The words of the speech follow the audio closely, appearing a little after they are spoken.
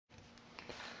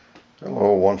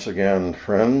Hello once again,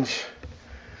 friends,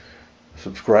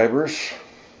 subscribers.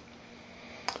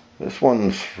 This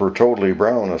one's for Totally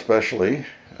Brown especially.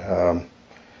 I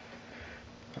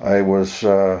was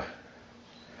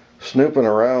snooping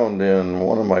around in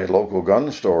one of my local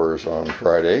gun stores on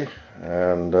Friday,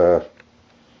 and I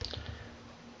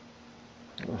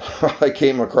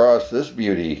came across this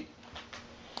beauty.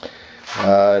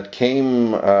 It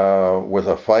came with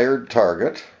a fired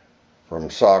target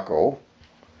from Sako.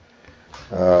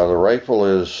 The rifle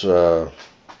is,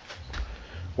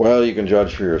 well, you can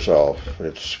judge for yourself.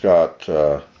 It's got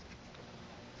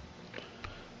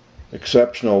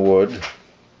exceptional wood.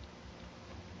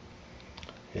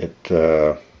 It's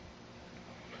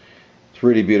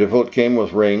really beautiful. It came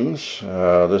with rings.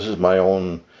 This is my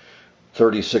own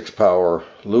 36 power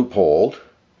loophole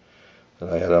that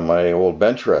I had on my old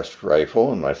Benchrest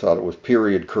rifle, and I thought it was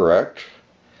period correct,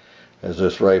 as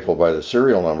this rifle by the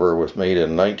serial number was made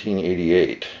in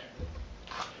 1988.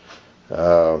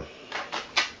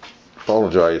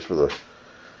 Apologize for the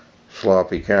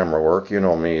sloppy camera work, you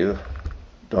know me,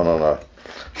 done on a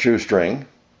shoestring.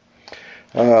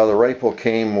 The rifle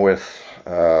came with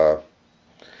a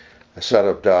set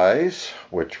of dies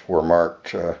which were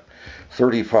marked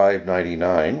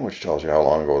 $35.99, which tells you how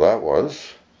long ago that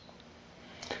was,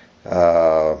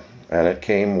 and it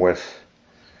came with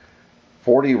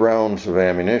 40 rounds of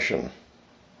ammunition,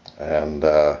 and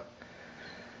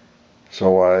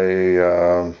so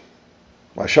I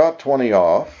shot 20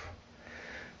 off.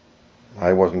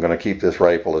 I wasn't going to keep this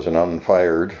rifle as an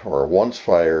unfired or once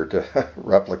fired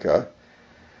replica.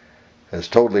 As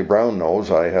Totally Brown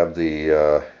knows, I have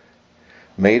the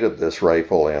mate of this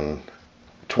rifle in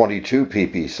 22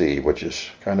 PPC, which is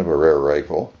kind of a rare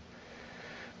rifle.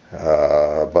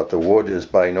 But the wood is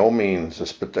by no means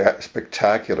as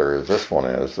spectacular as this one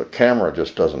is. The camera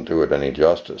just doesn't do it any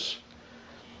justice.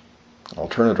 I'll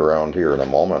turn it around here in a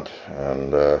moment,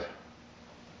 and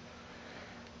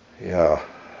yeah,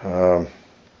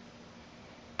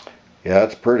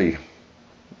 it's pretty.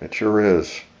 It sure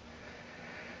is.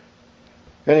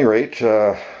 At any rate,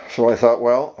 so I thought,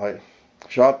 well, I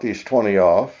shot these 20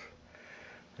 off,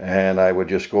 and I would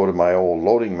just go to my old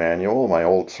loading manual, my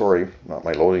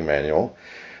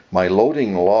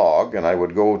loading log, and I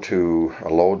would go to a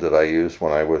load that I used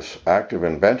when I was active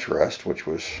in Benchrest, which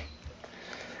was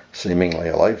seemingly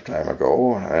a lifetime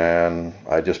ago, and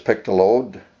I just picked a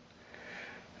load,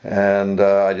 and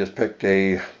I just picked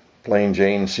a plain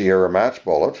Jane Sierra match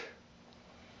bullet,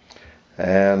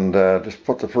 and just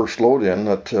put the first load in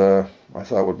that I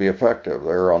thought would be effective.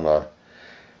 There on the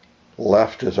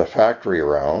left is a factory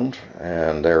round,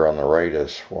 and there on the right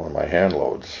is one of my hand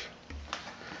loads.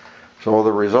 So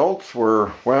the results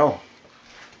were, well,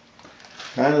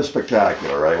 kind of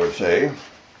spectacular, I would say.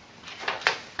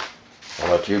 I'll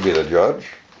let you be the judge.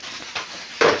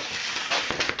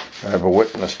 I have a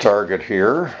witness target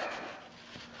here.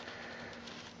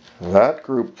 That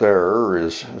group there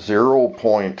is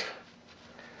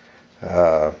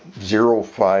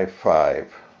 0.055,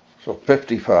 so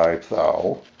 55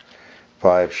 thou.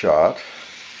 5 shot,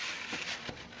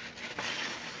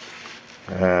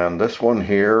 and this one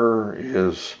here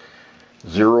is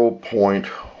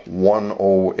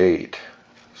 0.108,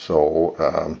 so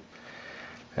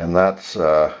and that's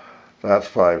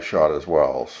 5 shot as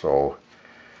well, so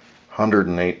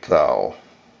 108 thou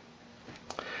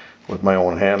with my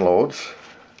own hand loads.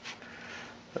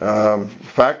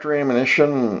 Factory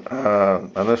ammunition,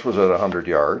 and this was at 100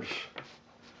 yards,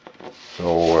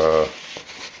 so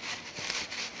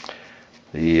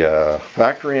the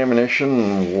factory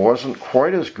ammunition wasn't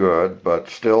quite as good, but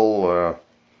still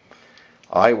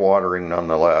eye-watering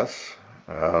nonetheless.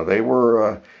 They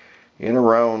were in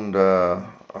around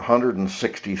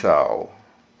 160 thou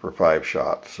for 5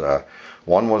 shots.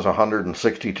 One was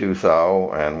 162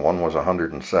 thou, and one was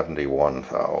 171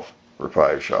 thou for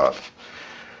 5 shots.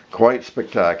 Quite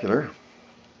spectacular.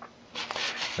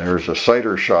 There's a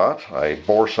sighter shot. I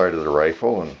bore sighted the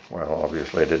rifle, and well,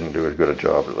 obviously I didn't do as good a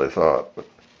job as I thought, but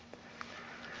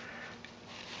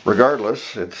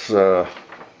regardless, it's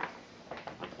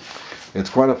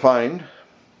quite a find.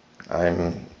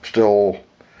 I'm still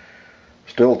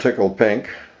tickled pink,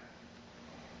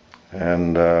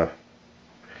 and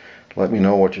let me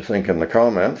know what you think in the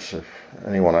comments if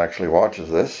anyone actually watches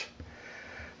this.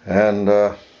 And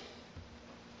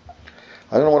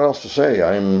I don't know what else to say.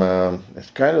 It's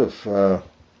kind of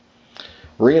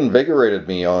reinvigorated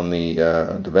me on the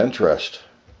Benchrest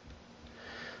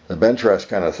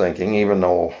kind of thinking, even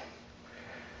though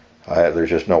there's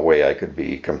just no way I could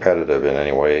be competitive in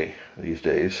any way these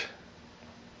days.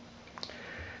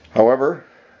 However,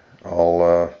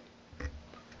 I'll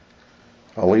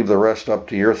I'll leave the rest up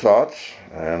to your thoughts,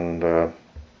 and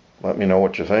let me know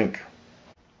what you think.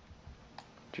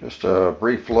 Just a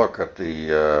brief look at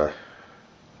the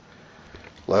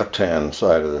left-hand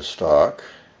side of the stock.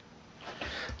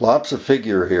 Lots of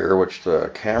figure here, which the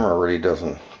camera really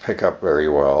doesn't pick up very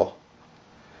well,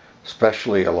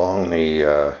 especially along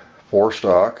the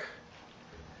forestock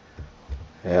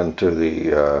and to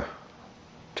the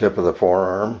tip of the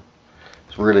forearm.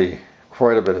 It's really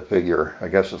quite a bit of figure. I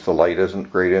guess if the light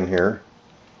isn't great in here.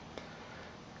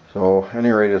 So at any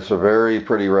rate, it's a very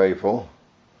pretty rifle,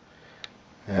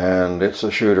 and it's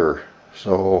a shooter.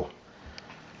 So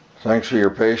thanks for your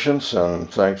patience,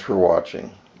 and thanks for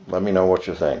watching. Let me know what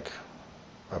you think.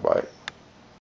 Bye-bye.